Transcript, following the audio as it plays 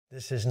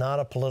This is not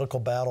a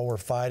political battle we're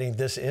fighting.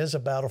 This is a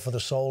battle for the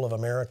soul of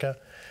America,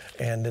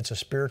 and it's a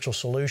spiritual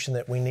solution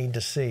that we need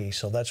to see.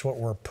 So that's what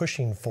we're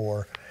pushing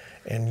for.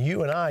 And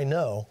you and I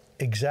know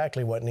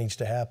exactly what needs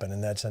to happen,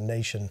 and that's a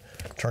nation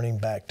turning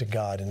back to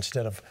God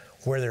instead of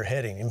where they're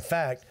heading. In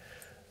fact,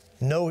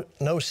 no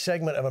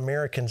segment of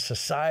American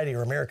society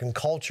or American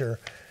culture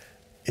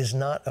is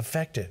not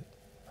affected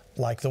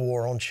like the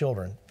war on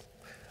children.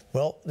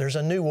 Well, there's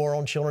a new War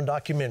on Children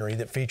documentary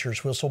that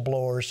features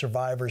whistleblowers,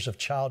 survivors of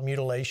child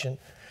mutilation,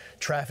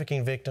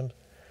 trafficking victims.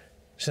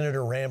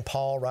 Senator Rand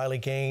Paul, Riley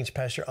Gaines,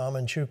 Pastor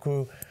Aman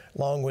Chukwu,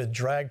 along with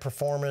drag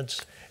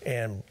performance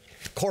and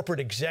corporate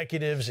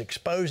executives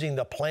exposing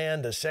the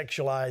plan to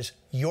sexualize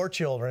your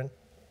children.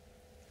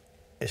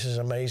 This is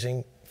an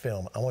amazing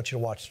film. I want you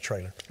to watch the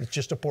trailer. It's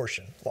just a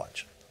portion.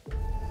 Watch.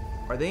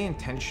 Are they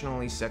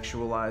intentionally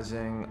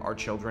sexualizing our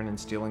children and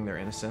stealing their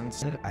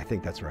innocence? I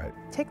think that's right.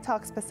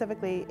 TikTok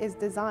specifically is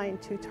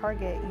designed to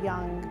target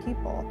young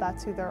people.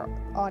 That's who their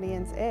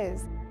audience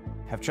is.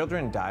 Have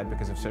children died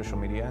because of social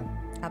media?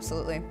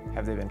 Absolutely.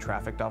 Have they been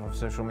trafficked off of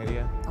social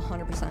media?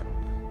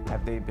 100%.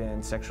 Have they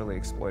been sexually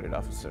exploited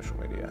off of social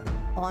media?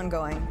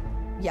 Ongoing,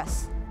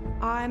 yes.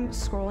 I'm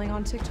scrolling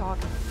on TikTok.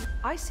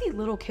 I see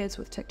little kids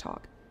with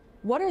TikTok.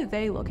 What are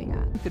they looking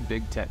at? The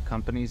big tech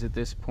companies at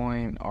this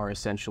point are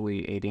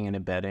essentially aiding and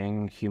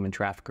abetting human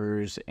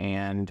traffickers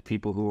and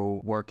people who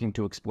are working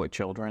to exploit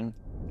children.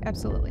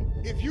 Absolutely.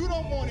 If you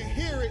don't want to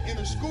hear it in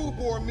a school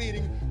board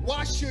meeting,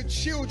 why should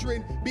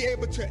children be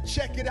able to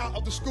check it out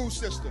of the school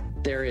system?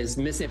 There is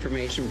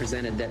misinformation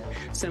presented that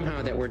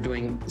somehow that we're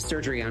doing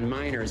surgery on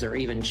minors or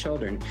even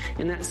children,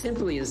 and that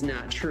simply is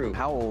not true.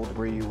 How old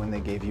were you when they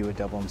gave you a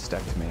double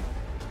mastectomy?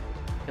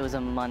 It was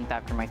a month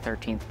after my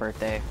 13th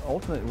birthday.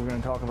 Ultimately, we're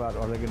going to talk about,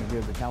 are they going to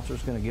give, the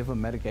counselor's going to give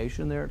them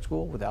medication there at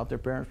school without their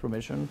parents'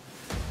 permission?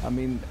 I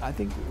mean, I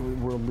think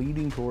we're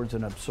leading towards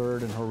an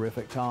absurd and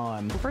horrific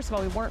time. First of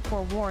all, we weren't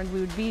forewarned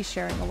we would be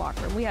sharing the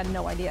locker room. We had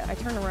no idea. I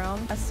turned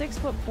around, a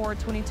 6'4",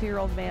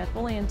 22-year-old man,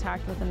 fully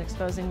intact with an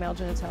exposing male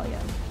genitalia.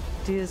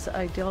 This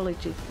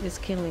ideology is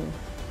killing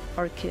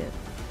our kid.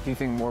 Do you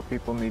think more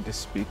people need to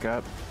speak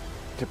up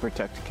to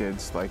protect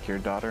kids like your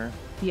daughter?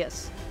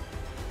 Yes,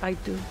 I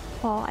do.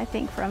 Well, I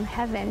think from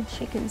heaven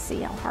she can see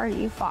how hard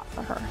you fought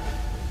for her.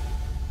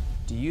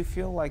 Do you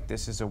feel like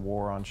this is a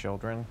war on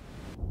children?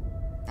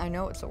 I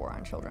know it's a war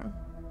on children,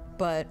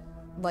 but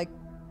like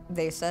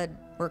they said,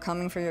 we're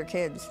coming for your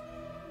kids.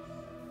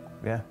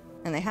 Yeah.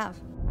 And they have.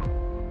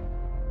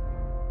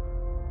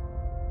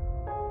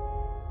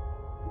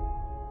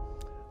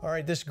 All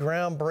right, this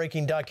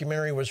groundbreaking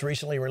documentary was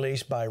recently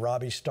released by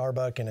Robbie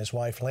Starbuck and his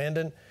wife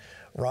Landon.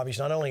 Robbie's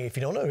not only, if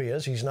you don't know who he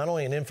is, he's not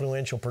only an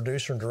influential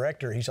producer and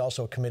director, he's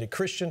also a committed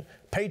Christian,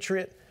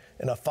 patriot,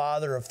 and a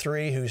father of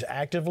 3 who's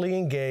actively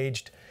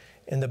engaged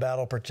in the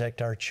battle to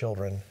protect our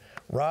children.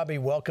 Robbie,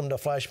 welcome to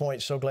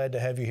FlashPoint. So glad to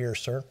have you here,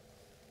 sir.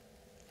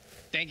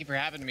 Thank you for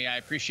having me. I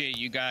appreciate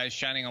you guys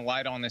shining a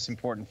light on this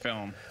important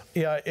film.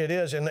 Yeah, it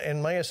is.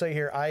 And may I say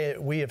here,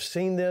 we have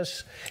seen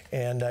this,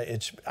 and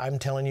I'm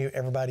telling you,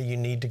 everybody, you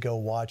need to go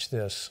watch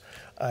this.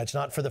 It's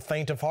not for the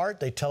faint of heart.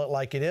 They tell it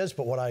like it is.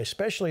 But what I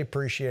especially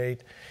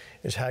appreciate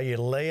is how you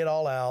lay it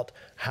all out,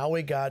 how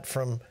we got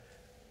from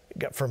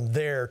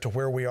there to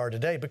where we are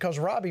today. Because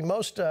Robbie,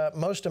 most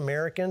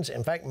Americans,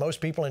 in fact,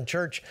 most people in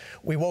church,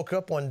 we woke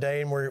up one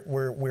day and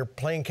we're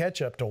playing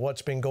catch up to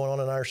what's been going on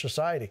in our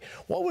society.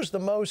 What was the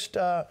most?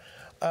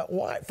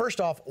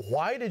 First off,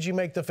 why did you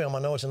make the film? I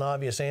know it's an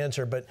obvious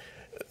answer, but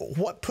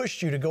what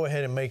pushed you to go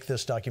ahead and make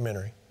this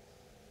documentary?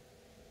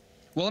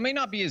 Well, it may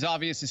not be as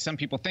obvious as some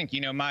people think.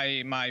 You know,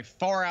 my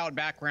far-out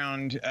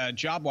background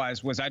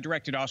job-wise was I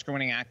directed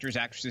Oscar-winning actors,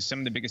 actresses, some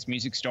of the biggest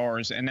music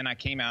stars, and then I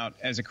came out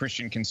as a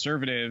Christian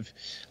conservative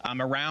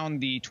around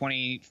the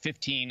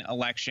 2015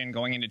 election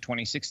going into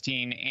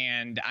 2016,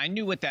 and I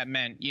knew what that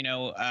meant, you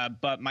know,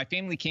 but my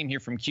family came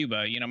here from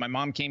Cuba. You know, my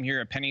mom came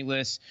here a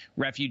penniless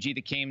refugee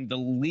that came the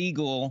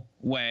legal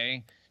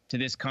way to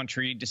this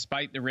country,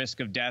 despite the risk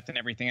of death and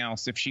everything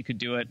else. If she could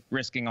do it,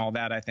 risking all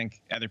that, I think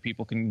other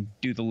people can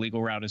do the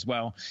legal route as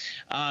well.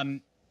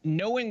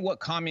 Knowing what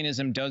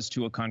communism does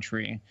to a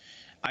country,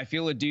 I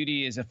feel a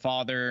duty as a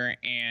father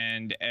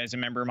and as a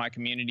member of my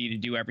community to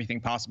do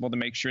everything possible to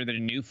make sure that a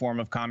new form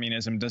of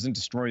communism doesn't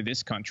destroy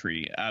this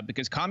country.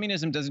 Because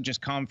communism doesn't just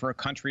come for a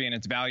country and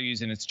its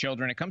values and its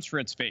children. It comes for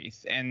its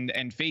faith.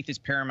 And faith is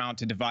paramount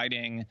to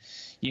dividing,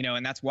 you know,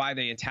 and that's why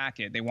they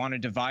attack it. They want to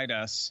divide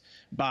us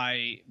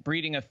by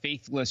breeding a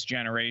faithless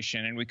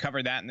generation. And we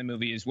cover that in the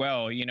movie as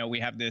well. You know,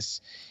 we have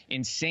this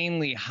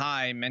insanely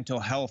high mental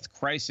health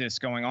crisis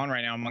going on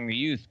right now among the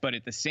youth. But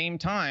at the same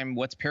time,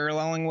 what's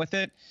paralleling with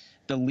it?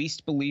 The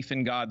least belief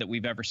in God that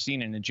we've ever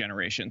seen in a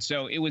generation.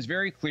 So it was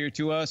very clear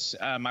to us,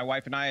 my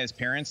wife and I as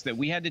parents, that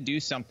we had to do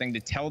something to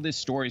tell this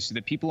story so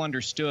that people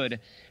understood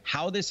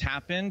how this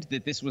happened,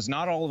 that this was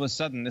not all of a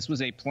sudden. This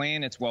was a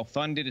plan. It's well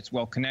funded. It's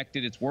well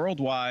connected. It's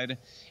worldwide.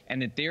 And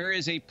that there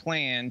is a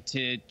plan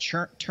to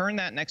turn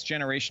that next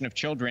generation of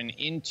children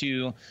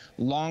into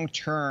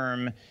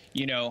long-term,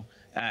 you know,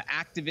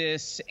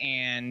 activists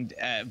and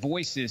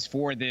voices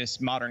for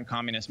this modern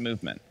communist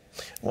movement.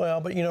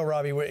 Well, but you know,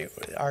 Robbie,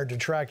 our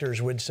detractors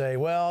would say,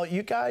 well,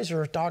 you guys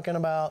are talking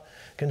about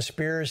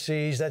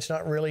conspiracies. That's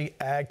not really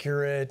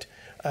accurate.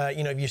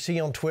 You know, you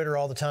see on Twitter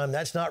all the time,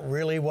 that's not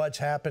really what's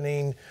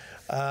happening.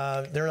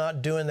 They're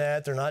not doing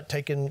that. They're not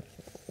taking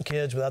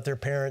kids without their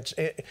parents.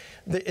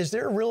 Is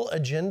there a real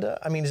agenda?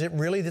 I mean, is it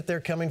really that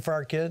they're coming for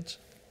our kids?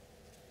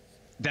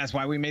 That's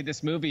why we made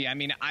this movie. I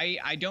mean,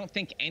 I don't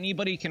think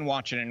anybody can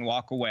watch it and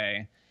walk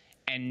away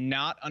and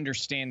not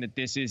understand that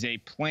this is a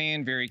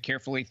plan, very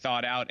carefully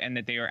thought out, and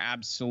that they are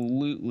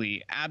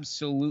absolutely,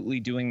 absolutely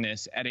doing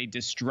this at a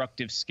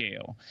destructive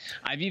scale.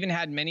 I've even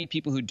had many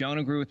people who don't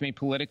agree with me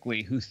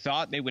politically who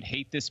thought they would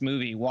hate this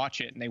movie,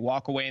 watch it, and they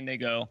walk away and they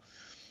go,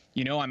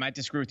 you know, I might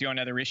disagree with you on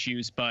other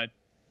issues, but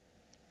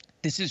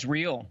this is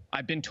real.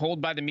 I've been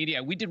told by the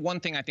media. We did one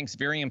thing I think is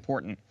very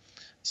important.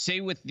 Say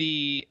with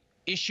the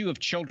issue of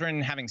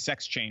children having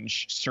sex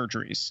change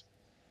surgeries.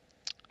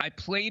 I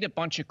played a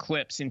bunch of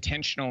clips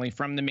intentionally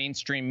from the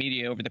mainstream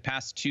media over the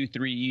past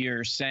 2-3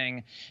 years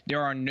saying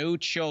there are no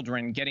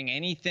children getting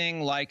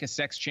anything like a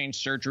sex change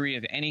surgery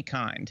of any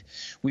kind.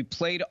 We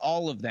played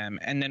all of them,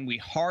 and then we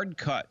hard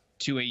cut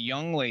to a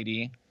young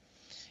lady,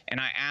 and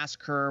I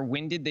asked her,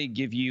 when did they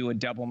give you a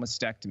double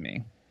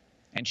mastectomy?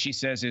 And she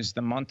says, it's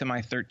the month of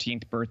my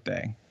 13th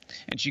birthday.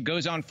 And she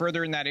goes on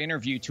further in that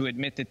interview to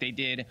admit that they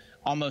did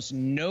almost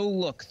no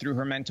look through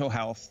her mental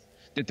health,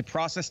 that the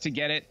process to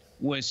get it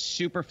was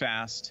super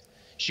fast.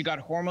 She got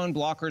hormone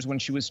blockers when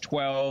she was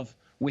 12.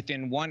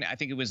 Within I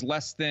think it was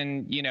less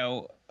than, you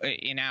know,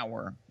 an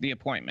hour, the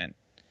appointment.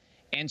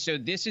 And so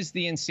this is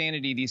the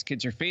insanity these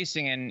kids are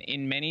facing. And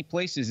in many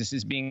places, this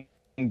is being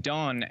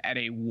done at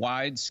a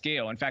wide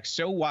scale. In fact,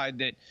 so wide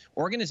that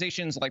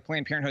organizations like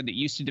Planned Parenthood that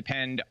used to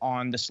depend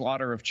on the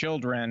slaughter of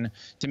children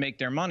to make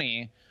their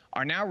money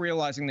are now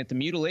realizing that the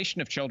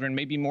mutilation of children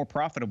may be more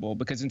profitable,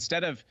 because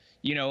instead of,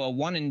 you know, a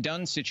one and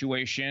done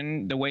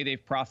situation, the way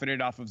they've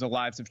profited off of the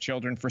lives of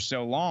children for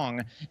so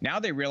long, now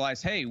they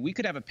realize, hey, we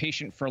could have a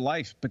patient for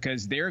life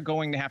because they're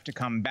going to have to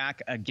come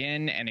back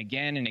again and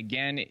again and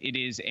again. It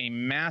is a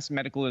mass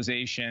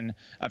medicalization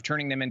of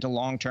turning them into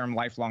long-term,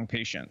 lifelong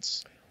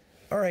patients.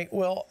 All right.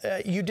 Well,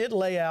 you did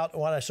lay out,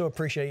 what I so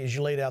appreciate is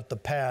you laid out the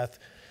path.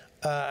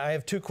 I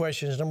have two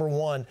questions. Number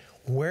one,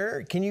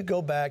 where can you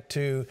go back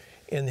to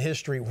in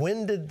history?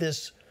 When did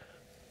this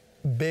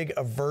big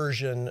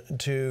aversion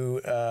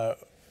to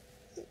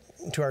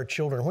our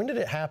children, when did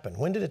it happen?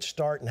 When did it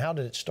start, and how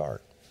did it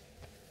start?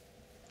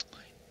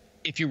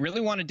 If you really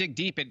want to dig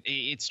deep,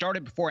 it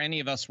started before any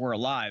of us were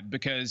alive,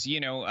 because, you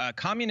know,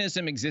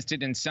 communism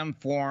existed in some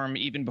form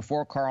even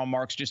before Karl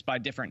Marx, just by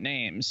different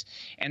names.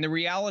 And the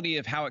reality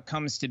of how it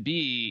comes to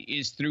be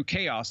is through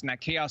chaos, and that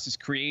chaos is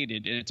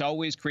created. It's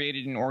always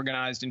created and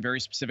organized in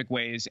very specific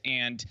ways.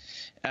 And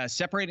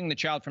separating the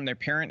child from their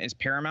parent is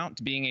paramount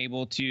to being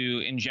able to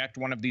inject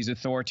one of these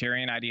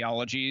authoritarian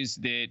ideologies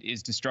that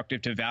is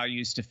destructive to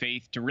values, to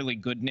faith, to really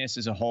goodness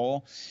as a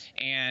whole.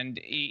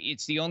 And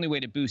it's the only way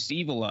to boost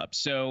evil up.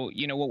 So,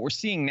 you know, what we're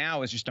seeing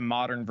now is just a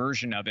modern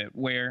version of it,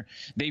 where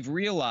they've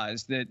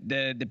realized that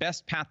the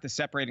best path to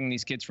separating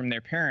these kids from their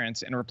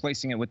parents and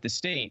replacing it with the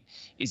state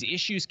is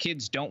issues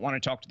kids don't want to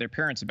talk to their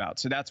parents about.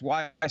 So that's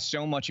why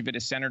so much of it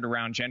is centered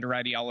around gender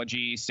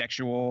ideology,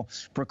 sexual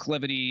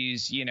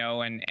proclivities, you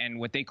know, and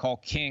what they call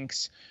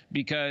kinks,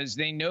 because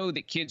they know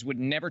that kids would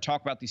never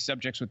talk about these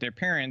subjects with their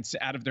parents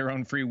out of their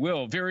own free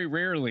will, very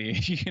rarely,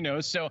 you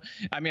know. So,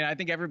 I mean, I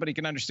think everybody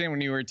can understand when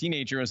you were a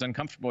teenager, it was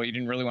uncomfortable. You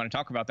didn't really want to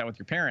talk about that with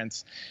your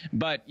parents.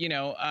 But, you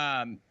know,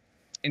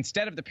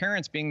 instead of the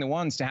parents being the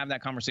ones to have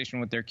that conversation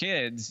with their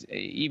kids,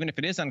 even if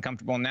it is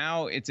uncomfortable,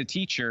 now it's a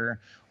teacher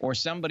or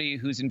somebody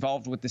who's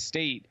involved with the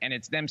state, and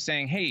it's them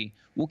saying, hey,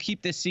 we'll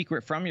keep this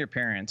secret from your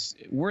parents.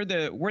 We're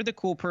the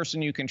cool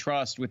person you can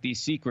trust with these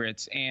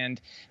secrets. And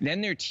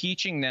then they're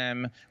teaching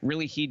them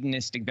really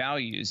hedonistic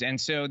values. And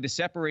so the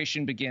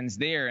separation begins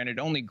there, and it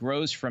only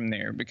grows from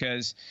there,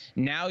 because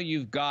now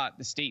you've got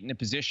the state in a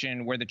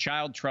position where the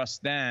child trusts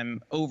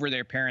them over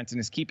their parents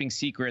and is keeping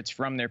secrets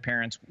from their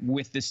parents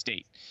with the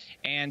state.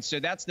 And so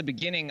that's the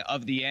beginning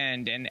of the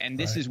end, and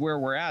this is where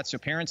we're at. So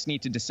parents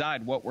need to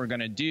decide what we're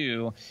going to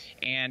do,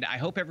 and I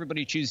hope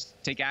everybody chooses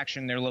to take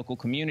action in their local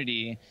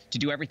community to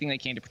do everything they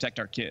can to protect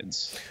our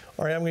kids.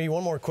 All right, I'm going to give you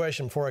one more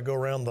question before I go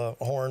around the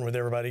horn with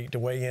everybody to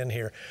weigh in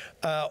here.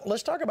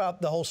 Let's talk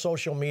about the whole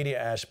social media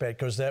aspect,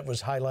 because that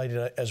was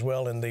highlighted as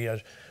well in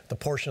the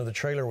portion of the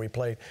trailer we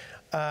played.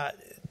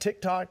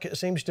 TikTok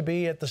seems to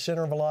be at the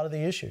center of a lot of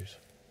the issues.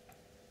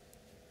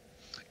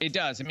 It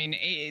does. I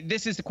mean,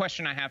 this is the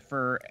question I have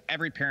for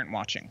every parent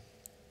watching.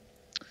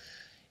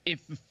 If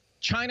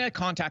China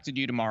contacted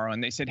you tomorrow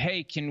and they said,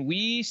 hey, can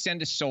we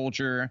send a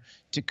soldier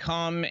to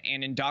come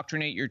and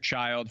indoctrinate your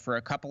child for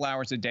a couple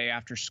hours a day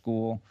after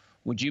school,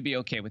 would you be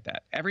okay with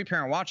that? Every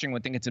parent watching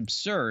would think it's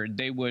absurd.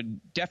 They would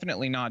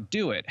definitely not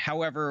do it.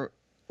 However,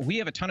 we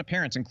have a ton of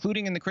parents,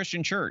 including in the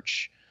Christian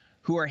church,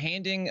 who are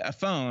handing a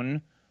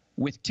phone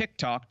with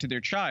TikTok to their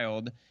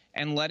child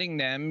and letting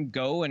them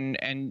go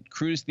and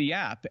cruise the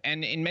app.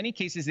 And in many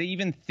cases, they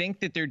even think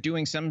that they're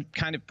doing some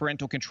kind of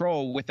parental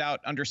control without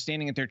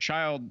understanding that their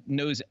child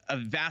knows a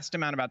vast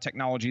amount about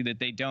technology that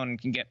they don't,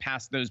 and can get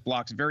past those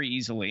blocks very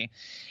easily.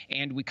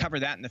 And we cover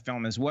that in the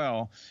film as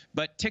well.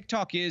 But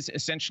TikTok is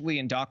essentially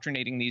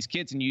indoctrinating these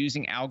kids and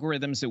using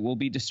algorithms that will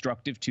be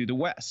destructive to the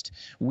West.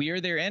 We are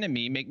their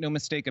enemy, make no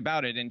mistake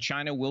about it, and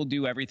China will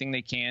do everything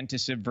they can to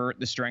subvert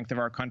the strength of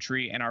our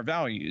country and our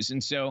values.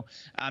 And so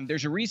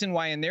there's a reason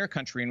why in their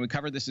country, and we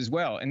cover this as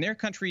well, in their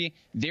country,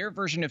 their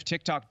version of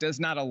TikTok does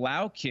not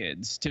allow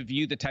kids to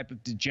view the type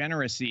of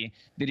degeneracy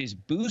that is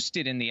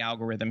boosted in the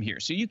algorithm here.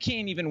 So you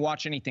can't even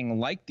watch anything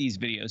like these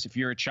videos if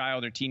you're a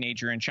child or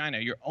teenager in China.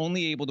 You're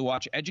only able to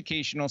watch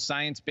educational,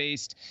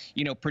 science-based,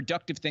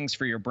 productive things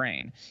for your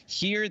brain.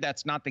 Here,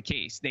 that's not the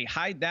case. They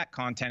hide that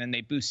content and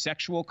they boost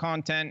sexual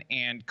content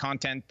and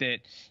content that,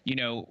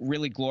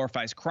 really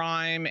glorifies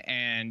crime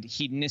and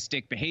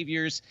hedonistic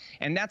behaviors.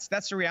 And that's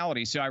the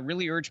reality. So I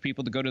really urge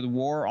people to go to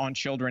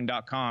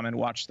thewaronchildren.com and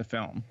watch the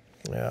film.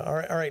 Yeah. All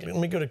right. Let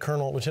me go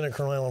to Lieutenant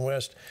Colonel Alan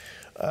West.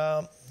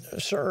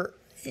 Sir,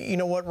 you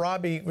know what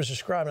Robbie was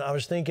describing? I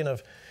was thinking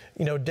of,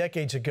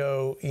 decades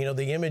ago,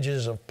 the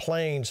images of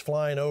planes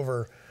flying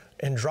over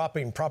and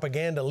dropping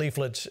propaganda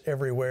leaflets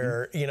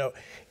everywhere.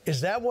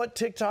 Is that what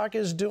TikTok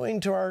is doing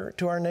to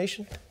our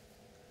nation?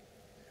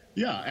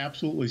 Yeah,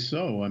 absolutely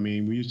so. I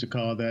mean, we used to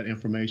call that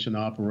information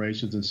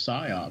operations and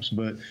psyops.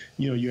 But,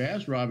 you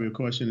asked Robbie a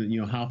question,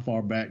 how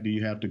far back do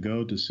you have to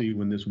go to see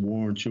when this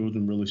war on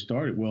children really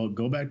started? Well,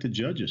 go back to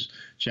Judges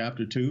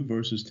chapter 2,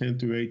 verses 10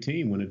 through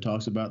 18, when it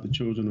talks about the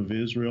children of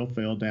Israel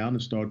fell down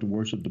and started to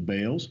worship the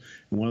Baals.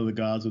 And one of the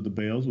gods of the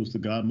Baals was the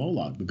god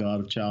Moloch, the god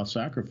of child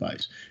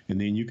sacrifice.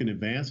 And then you can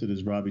advance it,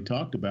 as Robbie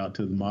talked about,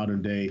 to the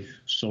modern day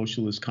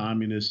socialist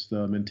communist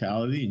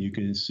mentality. And you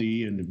can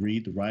see and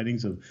read the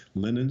writings of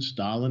Lenin,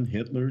 Stalin,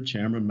 Hitler,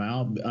 Chairman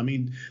Mao. I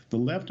mean, the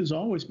left has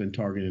always been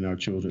targeting our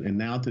children. And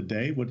now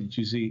today, what did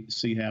you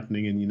see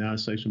happening in the United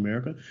States of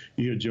America?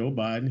 You hear Joe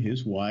Biden,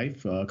 his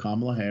wife,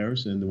 Kamala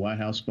Harris, and the White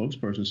House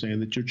spokesperson saying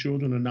that your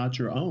children are not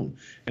your own.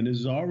 And this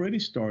has already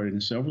started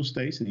in several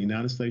states in the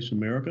United States of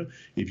America.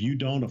 If you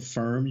don't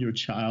affirm your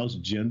child's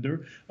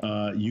gender,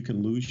 you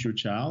can lose your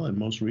child. And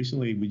most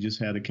recently, we just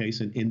had a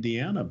case in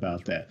Indiana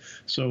about that.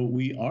 So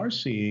we are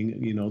seeing,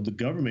 the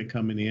government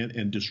coming in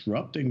and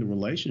disrupting the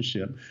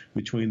relationship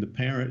between the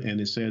parent,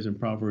 and it says in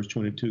Proverbs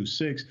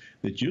 22:6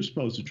 that you're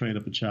supposed to train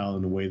up a child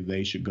in the way that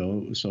they should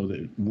go, so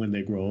that when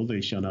they grow old,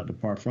 they shall not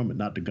depart from it,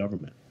 not the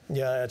government.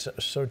 Yeah, that's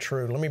so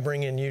true. Let me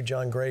bring in you,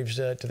 John Graves,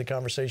 to the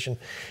conversation.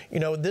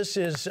 This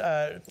is,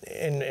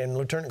 and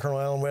Lieutenant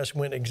Colonel Alan West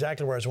went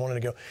exactly where I wanted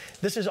to go.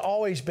 This has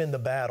always been the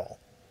battle.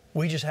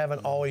 We just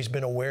haven't always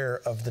been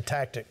aware of the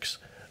tactics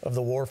of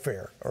the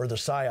warfare, or the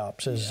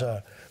psyops, as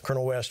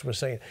Colonel West was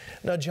saying.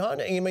 Now, John,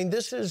 I mean,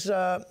 this is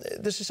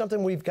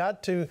something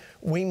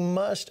we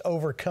must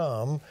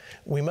overcome.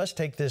 We must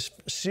take this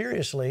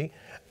seriously.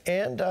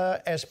 And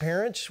as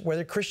parents,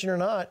 whether Christian or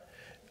not,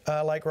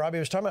 like Robbie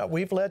was talking about,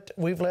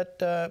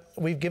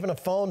 we've given a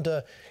phone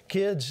to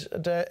kids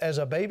as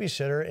a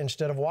babysitter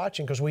instead of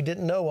watching, because we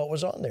didn't know what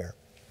was on there.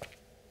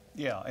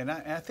 Yeah, and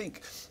I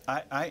think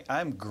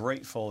I'm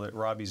grateful that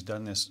Robbie's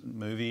done this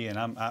movie, and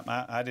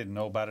I didn't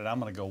know about it. I'm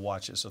going to go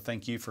watch it. So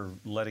thank you for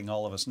letting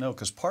all of us know,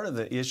 because part of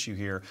the issue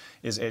here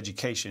is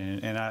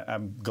education, and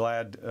I'm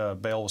glad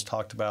Bail was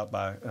talked about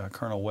by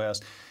Colonel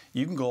West.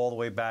 You can go all the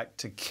way back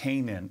to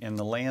Canaan, and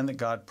the land that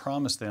God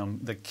promised them.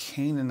 The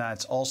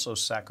Canaanites also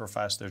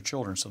sacrificed their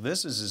children. So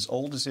this is as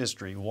old as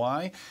history.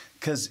 Why?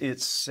 Because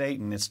it's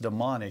Satan, it's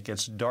demonic,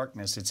 it's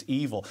darkness, it's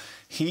evil.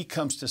 He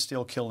comes to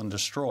steal, kill, and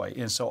destroy.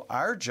 And so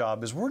our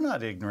job is, we're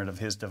not ignorant of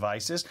his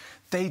devices.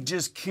 They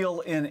just kill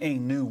in a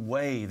new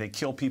way. They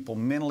kill people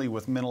mentally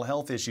with mental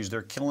health issues.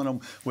 They're killing them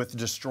with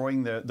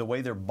destroying the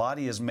way their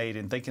body is made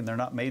and thinking they're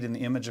not made in the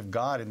image of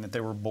God and that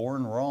they were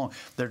born wrong.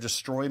 They're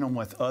destroying them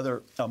with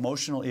other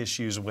emotional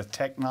issues, with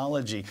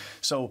technology.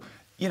 So,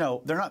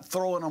 they're not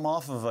throwing them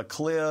off of a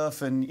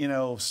cliff and,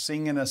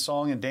 singing a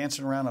song and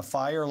dancing around a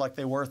fire like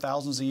they were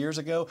thousands of years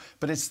ago,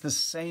 but it's the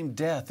same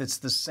death. It's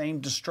the same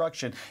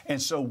destruction. And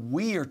so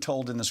we are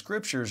told in the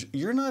scriptures,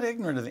 you're not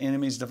ignorant of the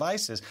enemy's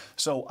devices.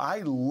 So I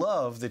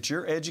love that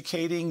you're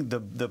educating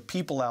the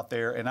people out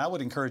there, and I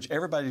would encourage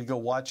everybody to go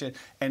watch it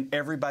and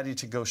everybody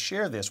to go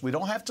share this. We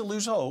don't have to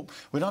lose hope.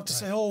 We don't have to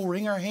say, oh,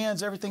 wring our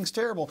hands, everything's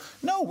terrible.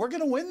 No, we're going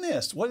to win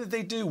this. What did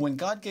they do? When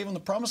God gave them the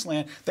promised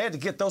land, they had to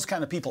get those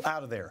kind of people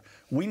out of there.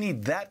 We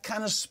need that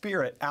kind of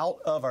spirit out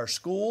of our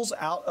schools,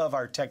 out of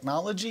our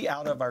technology,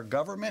 out of our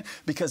government,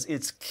 because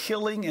it's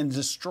killing and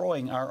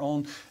destroying our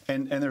own.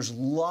 And there's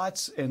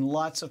lots and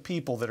lots of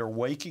people that are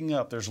waking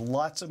up. There's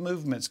lots of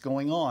movements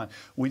going on.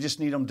 We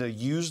just need them to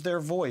use their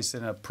voice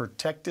in a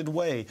protected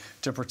way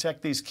to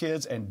protect these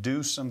kids and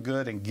do some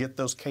good and get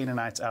those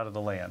Canaanites out of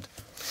the land.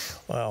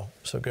 Wow,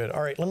 so good.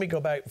 All right, let me go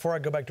back. Before I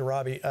go back to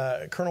Robbie,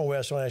 Colonel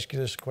West, I want to ask you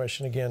this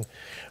question again.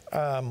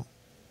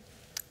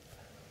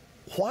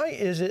 Why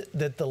is it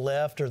that the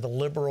left or the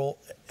liberal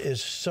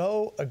is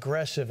so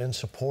aggressive in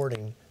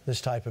supporting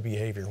this type of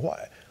behavior?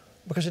 Why?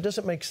 Because it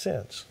doesn't make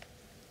sense.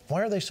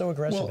 Why are they so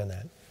aggressive in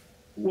that?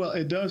 Well,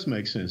 it does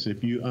make sense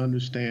if you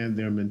understand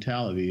their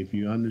mentality, if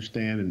you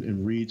understand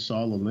and read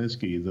Saul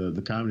Alinsky,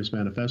 the Communist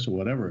Manifesto,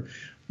 whatever.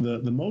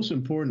 The most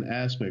important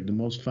aspect, the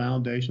most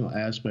foundational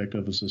aspect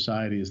of a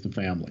society is the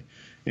family.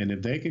 And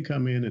if they can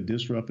come in and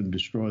disrupt and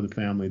destroy the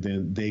family,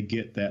 then they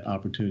get that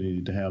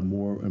opportunity to have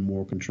more and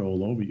more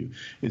control over you.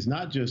 It's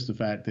not just the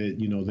fact that,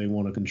 they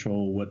want to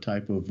control what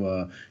type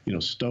of,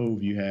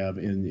 stove you have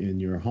in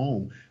your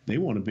home. They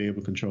want to be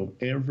able to control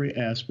every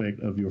aspect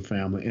of your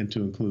family and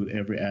to include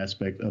every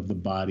aspect of the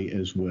body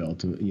as well,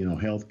 to,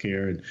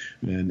 healthcare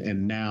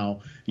and now,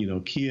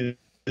 kids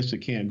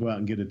that can't go out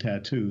and get a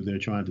tattoo. They're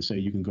trying to say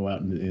you can go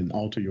out and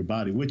alter your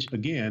body, which,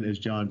 again, as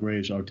John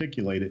Graves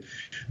articulated,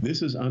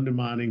 this is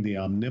undermining the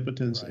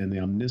omnipotence and the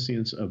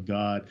omniscience of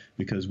God,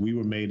 because we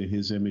were made in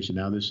his image. And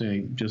now they're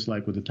saying, just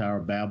like with the Tower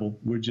of Babel,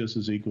 we're just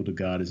as equal to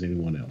God as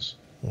anyone else.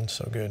 That's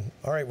so good.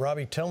 All right,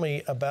 Robbie, tell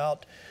me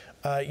about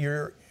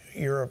you're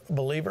a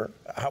believer.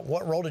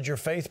 What role did your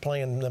faith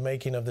play in the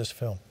making of this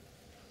film?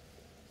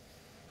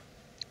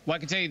 Well, I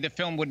can tell you the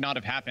film would not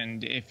have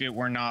happened if it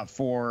were not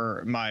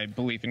for my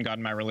belief in God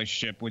and my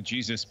relationship with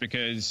Jesus,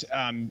 because,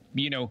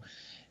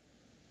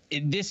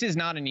 this is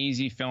not an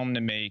easy film to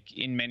make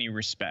in many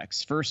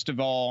respects. First of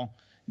all,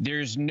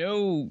 there's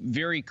no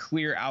very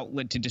clear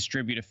outlet to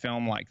distribute a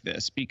film like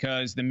this,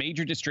 because the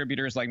major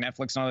distributors like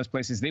Netflix and all those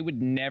places, they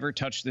would never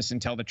touch this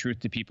and tell the truth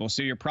to people.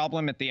 So your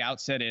problem at the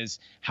outset is,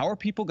 how are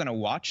people going to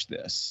watch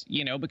this?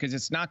 Because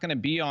it's not going to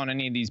be on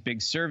any of these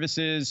big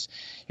services.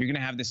 You're going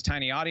to have this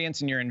tiny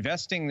audience and you're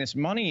investing this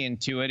money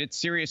into it. It's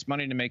serious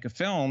money to make a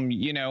film,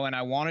 and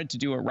I wanted to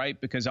do it right,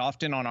 because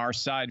often on our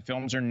side,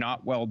 films are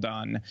not well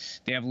done.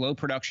 They have low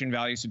production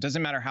value. So it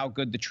doesn't matter how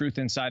good the truth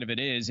inside of it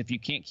is. If you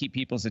can't keep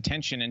people's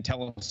attention and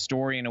tell a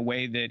story in a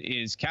way that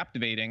is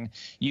captivating,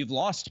 you've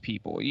lost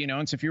people,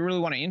 and so if you really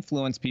want to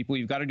influence people,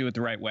 you've got to do it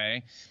the right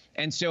way.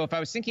 And so if I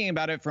was thinking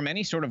about it from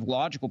any sort of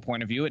logical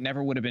point of view, it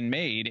never would have been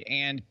made.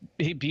 And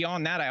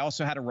beyond that, I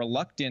also had a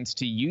reluctance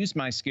to use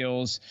my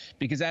skills,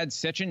 because I had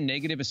such a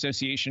negative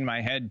association in my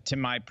head to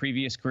my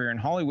previous career in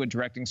Hollywood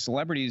directing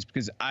celebrities,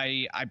 because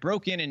I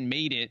broke in and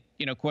made it,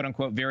 quote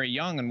unquote, very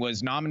young, and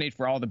was nominated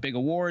for all the big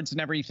awards and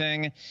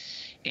everything.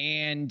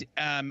 And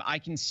I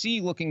can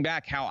see, looking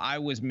back, how I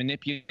was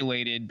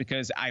manipulated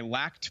because I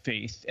lacked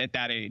faith at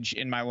that age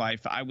in my life.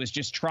 I was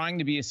just trying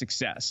to be a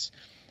success.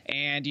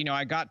 And,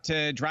 I got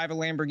to drive a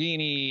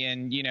Lamborghini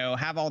and,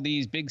 have all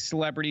these big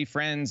celebrity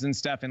friends and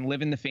stuff, and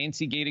live in the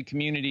fancy gated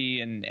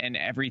community and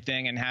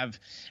everything, and have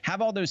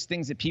all those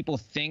things that people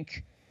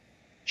think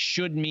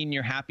should mean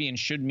you're happy and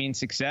should mean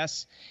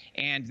success.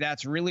 And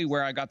that's really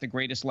where I got the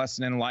greatest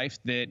lesson in life,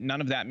 that none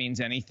of that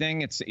means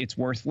anything. It's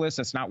worthless.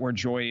 That's not where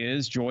joy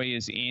is. Joy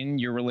is in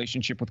your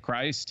relationship with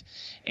Christ.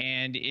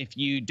 And if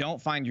you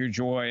don't find your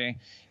joy,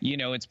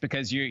 it's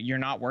because you're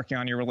not working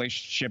on your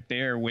relationship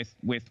there with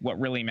what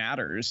really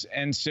matters.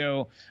 And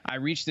so I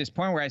reached this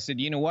point where I said,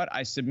 you know what,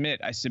 I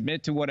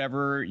submit to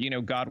whatever,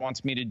 God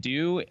wants me to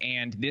do.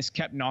 And this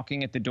kept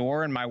knocking at the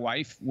door, and my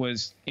wife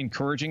was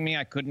encouraging me.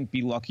 I couldn't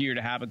be luckier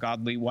to have a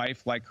godly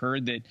wife like her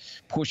that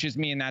pushes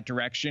me in that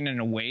direction and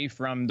away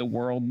from the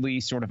worldly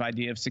sort of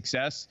idea of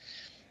success.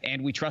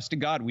 And we trusted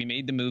God. We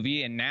made the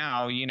movie, and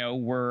now,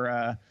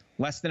 we're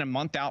less than a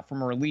month out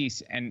from a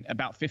release, and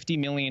about 50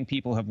 million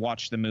people have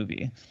watched the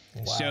movie.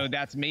 Wow. So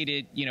that's made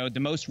it, the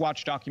most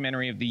watched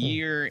documentary of the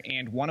year,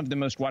 and one of the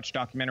most watched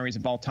documentaries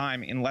of all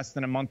time in less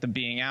than a month of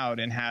being out,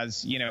 and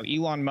has,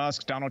 Elon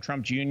Musk, Donald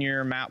Trump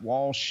Jr., Matt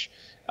Walsh,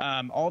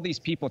 all these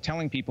people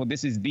telling people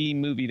this is the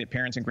movie that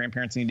parents and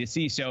grandparents need to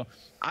see. So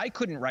I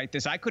couldn't write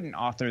this. I couldn't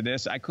author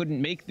this. I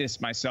couldn't make this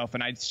myself.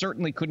 And I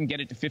certainly couldn't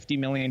get it to 50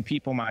 million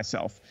people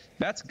myself.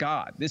 That's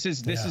God. This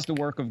is the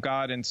work of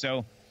God. And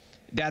so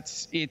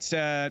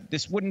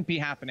this wouldn't be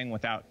happening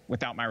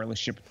without my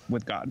relationship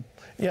with God.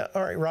 Yeah.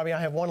 All right, Robbie,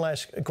 I have one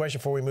last question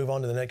before we move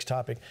on to the next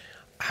topic.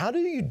 How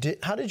did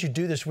you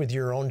do this with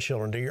your own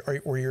children?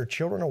 Were your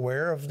children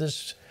aware of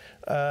this?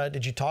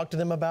 Did you talk to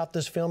them about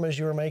this film as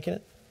you were making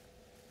it?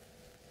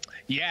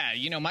 Yeah,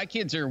 my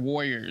kids are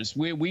warriors.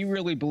 We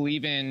really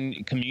believe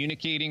in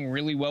communicating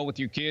really well with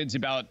your kids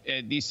about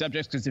these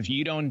subjects, because if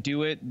you don't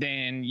do it,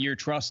 then you're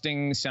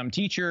trusting some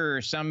teacher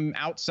or some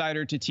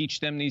outsider to teach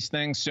them these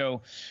things.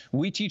 So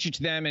we teach it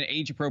to them in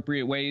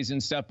age-appropriate ways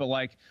and stuff. But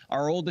like,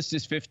 our oldest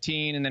is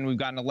 15, and then we've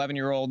got an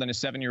 11-year-old and a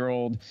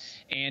 7-year-old.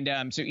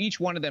 And so each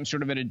one of them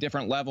sort of at a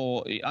different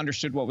level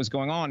understood what was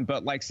going on.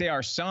 But like, say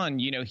our son,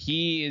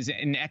 he is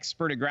an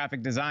expert at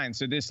graphic design.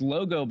 So this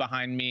logo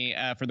behind me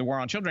for the War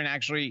on Children,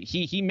 actually,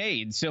 he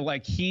made. So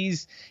like,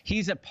 he's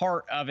a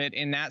part of it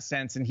in that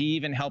sense, and he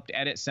even helped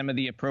edit some of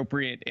the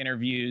appropriate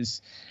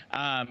interviews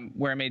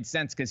where it made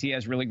sense, because he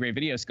has really great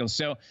video skills.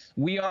 So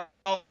we are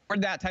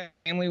that type of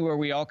family where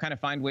we all kind of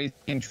find ways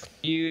to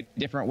contribute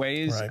different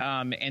ways,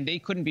 right. And they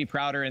couldn't be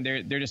prouder, and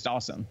they're just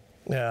awesome.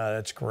 Yeah,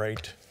 that's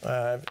great.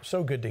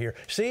 So good to hear.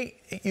 See,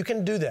 you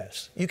can do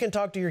this. You can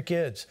talk to your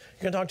kids.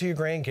 You can talk to your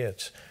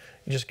grandkids.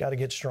 You just got to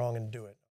get strong and do it.